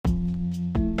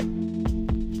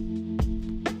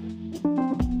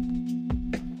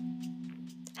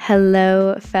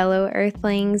Hello, fellow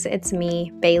Earthlings. It's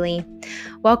me, Bailey.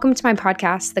 Welcome to my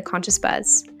podcast, The Conscious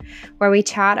Buzz, where we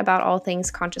chat about all things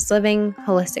conscious living,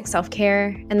 holistic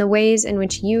self-care, and the ways in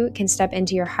which you can step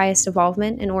into your highest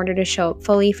evolvement in order to show up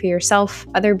fully for yourself,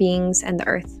 other beings, and the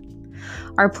earth.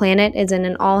 Our planet is in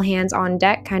an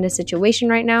all-hands-on-deck kind of situation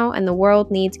right now, and the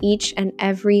world needs each and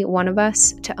every one of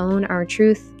us to own our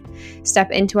truth,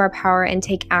 step into our power, and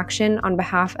take action on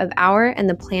behalf of our and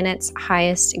the planet's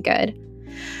highest good.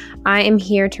 I am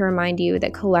here to remind you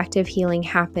that collective healing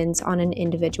happens on an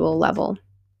individual level.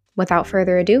 Without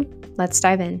further ado, let's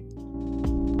dive in.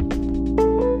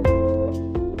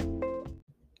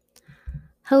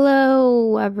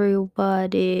 Hello,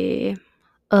 everybody.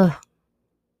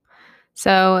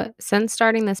 So, since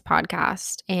starting this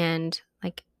podcast and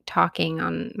talking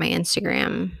on my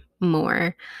Instagram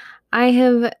more, I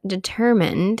have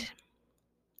determined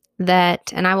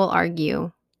that, and I will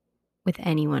argue with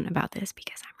anyone about this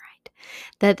because I'm right,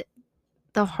 that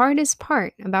the hardest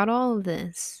part about all of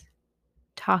this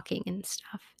talking and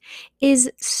stuff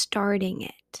is starting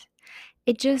it.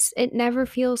 It never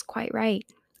feels quite right.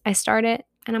 I start it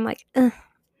and I'm like,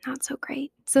 not so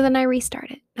great. So then I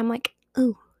restart it. I'm like,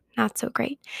 ooh, not so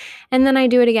great. And then I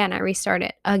do it again. I restart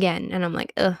it again. And I'm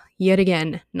like, yet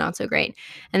again, not so great.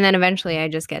 And then eventually I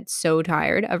just get so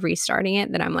tired of restarting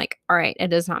it that I'm like, all right, it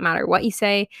does not matter what you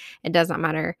say. It does not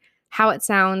matter how it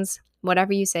sounds.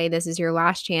 Whatever you say, this is your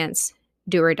last chance.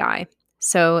 Do or die.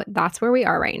 So that's where we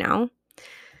are right now.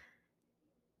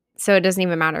 So it doesn't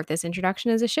even matter if this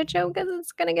introduction is a shit show because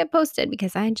it's going to get posted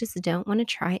because I just don't want to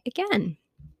try again.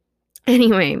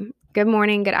 Anyway, good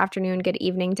morning, good afternoon, good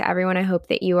evening to everyone. I hope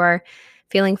that you are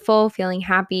feeling full, feeling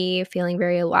happy, feeling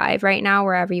very alive right now,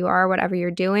 wherever you are, whatever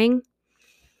you're doing.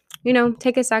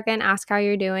 Take a second, ask how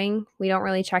you're doing. We don't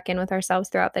really check in with ourselves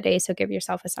throughout the day, so give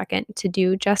yourself a second to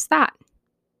do just that.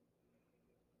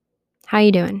 How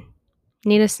you doing?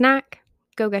 Need a snack?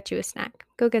 Go get you a snack.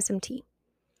 Go get some tea.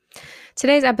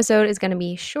 Today's episode is going to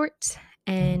be short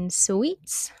and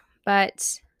sweet,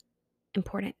 but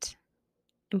important.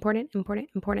 Important.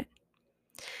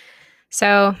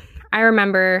 So I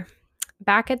remember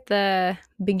back at the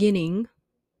beginning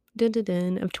of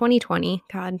 2020,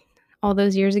 God, all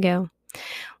those years ago,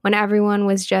 when everyone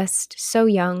was just so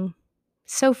young,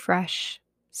 so fresh,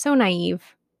 so naive.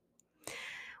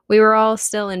 We were all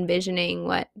still envisioning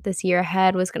what this year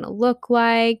ahead was going to look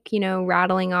like,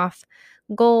 rattling off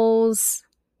goals.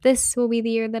 This will be the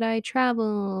year that I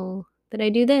travel, that I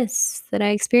do this, that I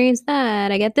experience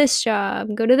that, I get this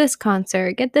job, go to this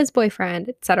concert, get this boyfriend,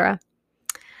 etc.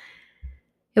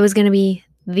 It was going to be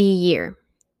the year.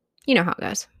 You know how it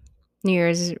goes. New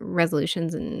Year's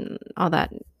resolutions and all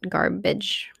that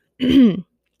garbage.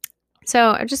 So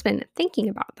I've just been thinking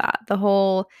about that, the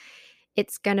whole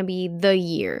it's going to be the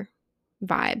year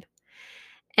vibe.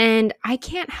 And I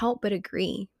can't help but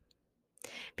agree.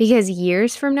 Because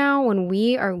years from now, when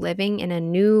we are living in a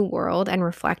new world and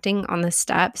reflecting on the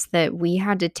steps that we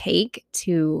had to take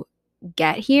to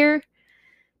get here,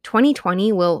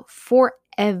 2020 will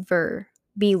forever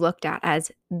be looked at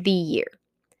as the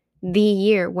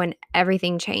year when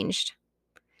everything changed,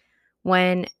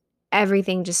 when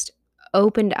everything just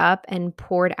opened up and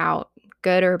poured out,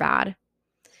 good or bad.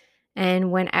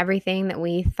 And when everything that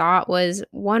we thought was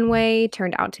one way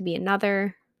turned out to be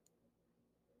another.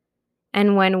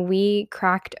 And when we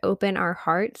cracked open our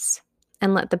hearts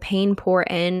and let the pain pour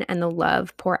in and the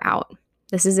love pour out.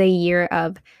 This is a year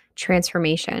of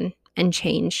transformation and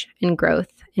change and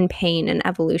growth and pain and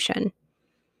evolution.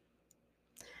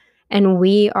 And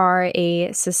we are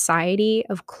a society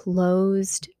of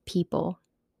closed people.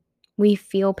 We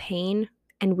feel pain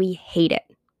and we hate it.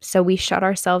 So we shut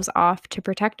ourselves off to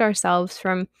protect ourselves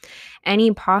from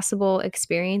any possible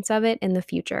experience of it in the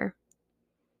future.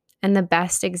 And the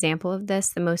best example of this,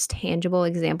 the most tangible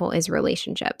example, is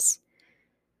relationships.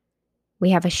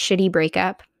 We have a shitty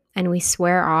breakup and we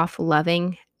swear off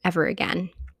loving ever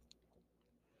again.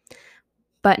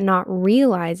 But not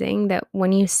realizing that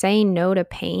when you say no to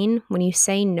pain, when you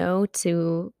say no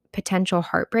to potential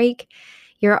heartbreak,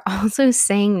 you're also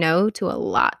saying no to a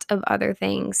lot of other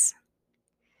things.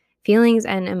 Feelings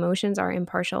and emotions are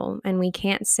impartial, and we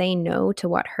can't say no to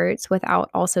what hurts without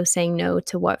also saying no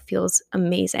to what feels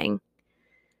amazing.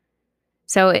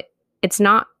 So it's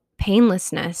not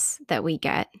painlessness that we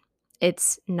get,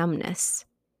 it's numbness.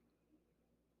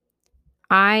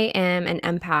 I am an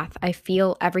empath. I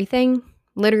feel everything,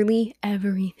 literally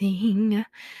everything.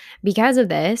 Because of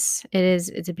this,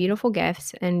 it's a beautiful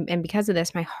gift. And because of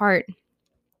this, my heart,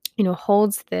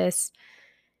 holds this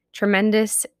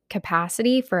tremendous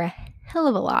capacity for a hell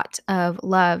of a lot of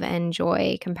love and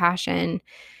joy, compassion,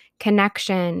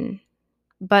 connection,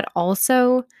 but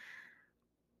also,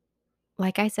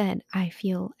 like I said, I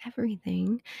feel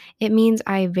everything. It means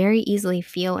I very easily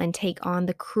feel and take on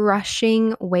the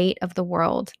crushing weight of the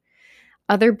world.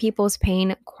 Other people's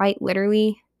pain quite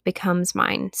literally becomes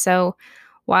mine. So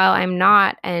while I'm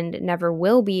not and never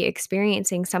will be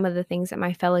experiencing some of the things that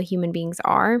my fellow human beings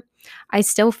are, I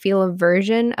still feel a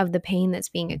version of the pain that's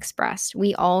being expressed.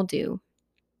 We all do.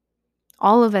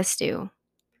 All of us do.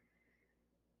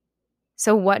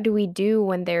 So, what do we do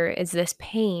when there is this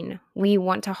pain? We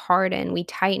want to harden, we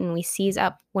tighten, we seize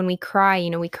up. When we cry,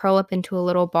 we curl up into a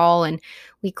little ball and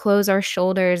we close our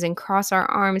shoulders and cross our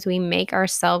arms. We make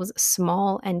ourselves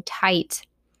small and tight.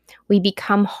 We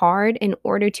become hard in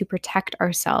order to protect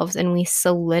ourselves, and we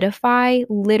solidify,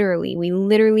 we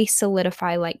literally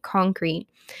solidify like concrete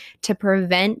to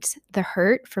prevent the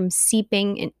hurt from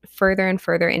seeping in further and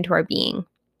further into our being.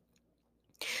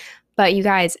 But you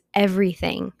guys,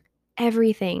 everything,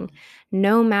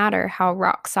 no matter how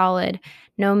rock solid,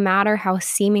 no matter how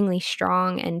seemingly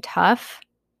strong and tough,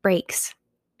 breaks.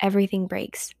 Everything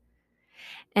breaks.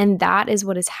 And that is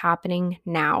what is happening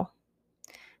now.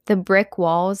 The brick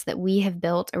walls that we have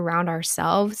built around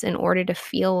ourselves in order to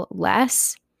feel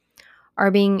less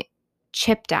are being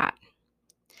chipped at.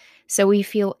 So we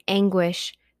feel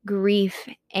anguish, grief,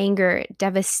 anger,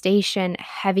 devastation,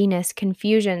 heaviness,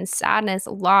 confusion, sadness,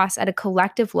 loss at a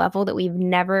collective level that we've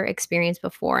never experienced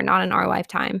before, not in our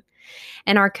lifetime.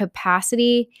 And our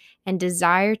capacity and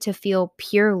desire to feel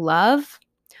pure love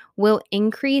will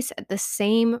increase at the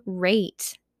same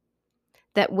rate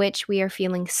that which we are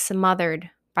feeling smothered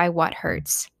by what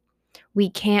hurts. We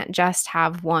can't just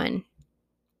have one.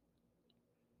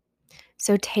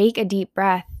 So take a deep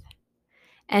breath,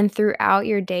 and throughout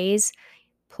your days,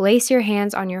 place your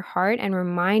hands on your heart and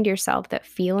remind yourself that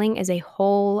feeling is a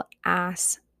whole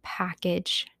ass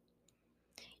package.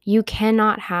 You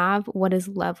cannot have what is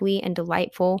lovely and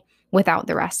delightful without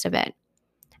the rest of it.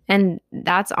 And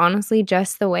that's honestly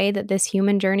just the way that this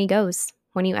human journey goes.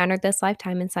 When you entered this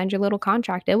lifetime and signed your little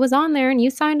contract, it was on there and you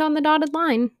signed on the dotted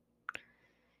line.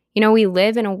 We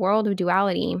live in a world of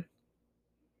duality.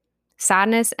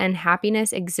 Sadness and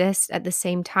happiness exist at the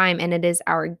same time, and it is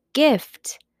our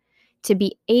gift to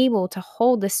be able to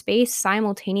hold the space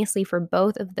simultaneously for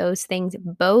both of those things.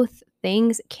 Both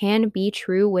things can be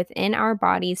true within our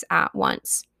bodies at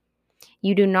once.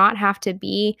 You do not have to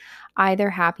be either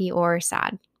happy or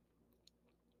sad.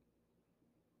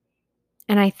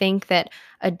 And I think that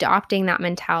adopting that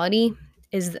mentality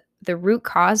is the root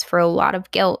cause for a lot of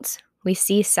guilt. We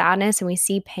see sadness and we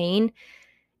see pain,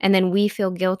 and then we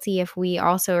feel guilty if we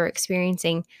also are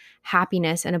experiencing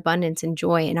happiness and abundance and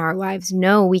joy in our lives.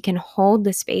 No, we can hold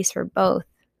the space for both.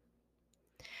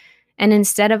 And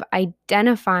instead of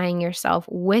identifying yourself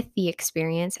with the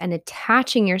experience and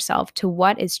attaching yourself to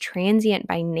what is transient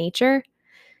by nature,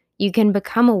 you can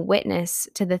become a witness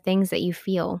to the things that you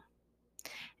feel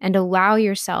and allow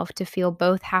yourself to feel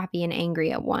both happy and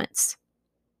angry at once,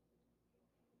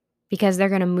 because they're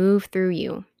going to move through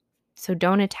you. So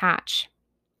don't attach.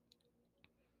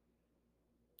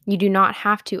 You do not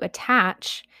have to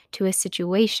attach to a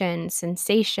situation,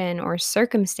 sensation, or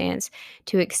circumstance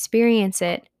to experience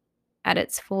it at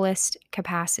its fullest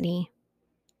capacity.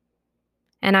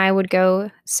 And I would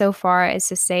go so far as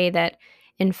to say that,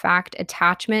 in fact,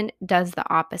 attachment does the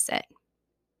opposite.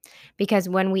 Because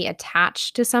when we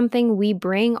attach to something, we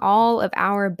bring all of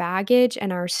our baggage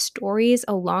and our stories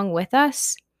along with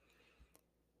us.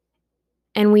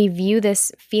 And we view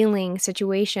this feeling,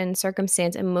 situation,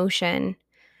 circumstance, emotion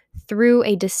through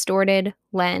a distorted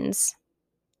lens.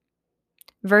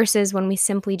 Versus when we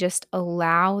simply just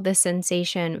allow the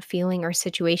sensation, feeling, or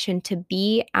situation to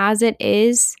be as it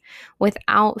is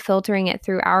without filtering it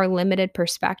through our limited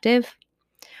perspective,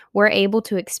 we're able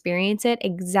to experience it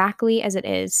exactly as it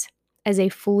is, as a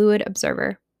fluid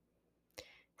observer,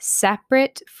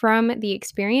 separate from the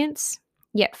experience,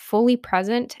 yet fully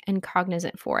present and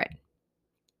cognizant for it.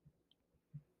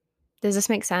 Does this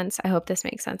make sense? I hope this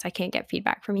makes sense. I can't get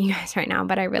feedback from you guys right now,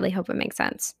 but I really hope it makes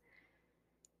sense.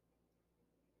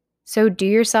 So do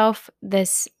yourself a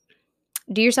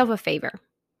favor,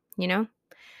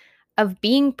 of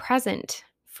being present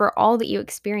for all that you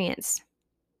experience.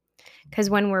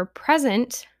 Because when we're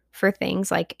present for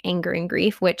things like anger and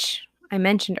grief, which I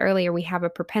mentioned earlier, we have a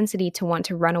propensity to want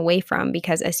to run away from,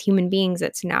 because as human beings,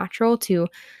 it's natural to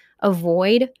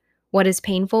avoid what is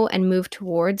painful and move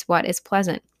towards what is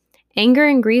pleasant. Anger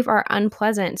and grief are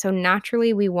unpleasant, so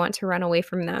naturally we want to run away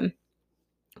from them.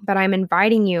 But I'm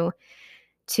inviting you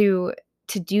to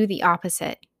do the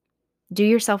opposite. Do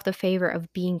yourself the favor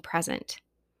of being present.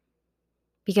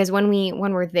 Because when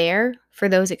we're there for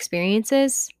those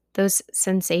experiences, those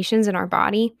sensations in our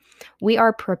body, we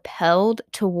are propelled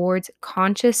towards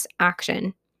conscious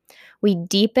action. We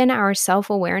deepen our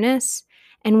self-awareness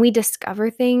and we discover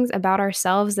things about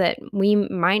ourselves that we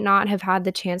might not have had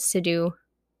the chance to do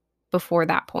before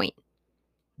that point.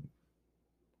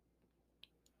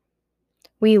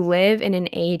 We live in an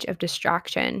age of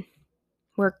distraction.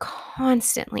 We're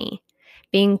constantly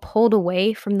being pulled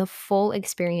away from the full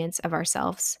experience of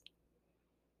ourselves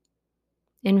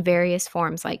in various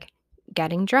forms, like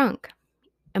getting drunk,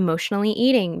 emotionally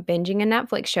eating, binging a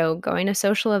Netflix show, going to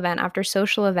social event after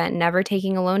social event, never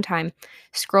taking alone time,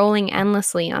 scrolling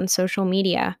endlessly on social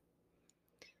media.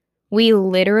 We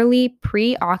literally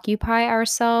preoccupy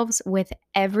ourselves with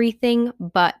everything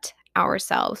but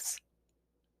ourselves.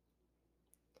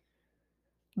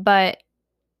 But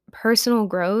personal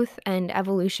growth and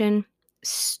evolution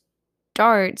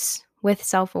starts with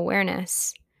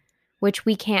self-awareness, which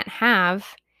we can't have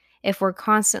if we're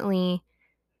constantly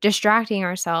distracting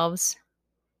ourselves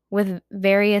with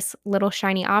various little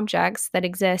shiny objects that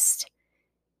exist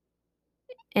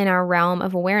in our realm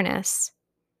of awareness.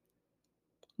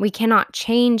 We cannot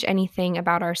change anything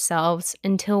about ourselves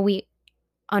until we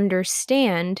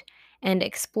understand and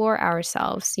explore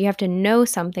ourselves. You have to know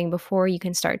something before you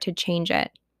can start to change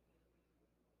it.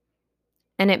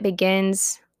 And it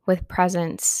begins with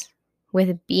presence,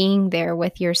 with being there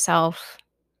with yourself,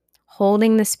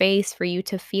 holding the space for you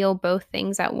to feel both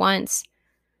things at once,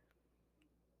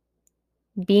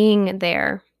 being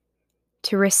there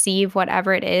to receive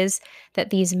whatever it is that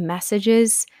these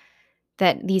messages,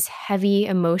 that these heavy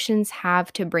emotions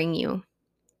have to bring you.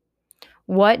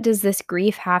 What does this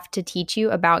grief have to teach you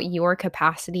about your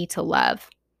capacity to love?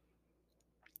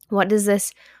 What does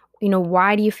this,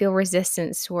 why do you feel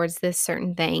resistance towards this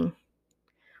certain thing?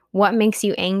 What makes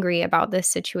you angry about this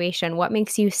situation? What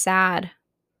makes you sad?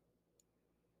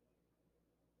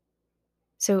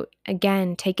 So,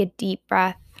 again, take a deep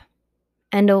breath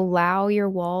and allow your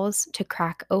walls to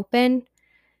crack open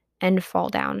and fall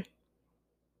down.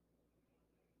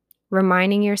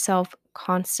 Reminding yourself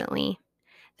constantly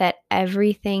that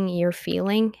everything you're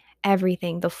feeling,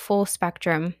 everything, the full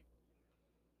spectrum,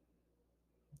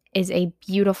 is a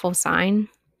beautiful sign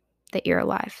that you're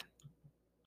alive.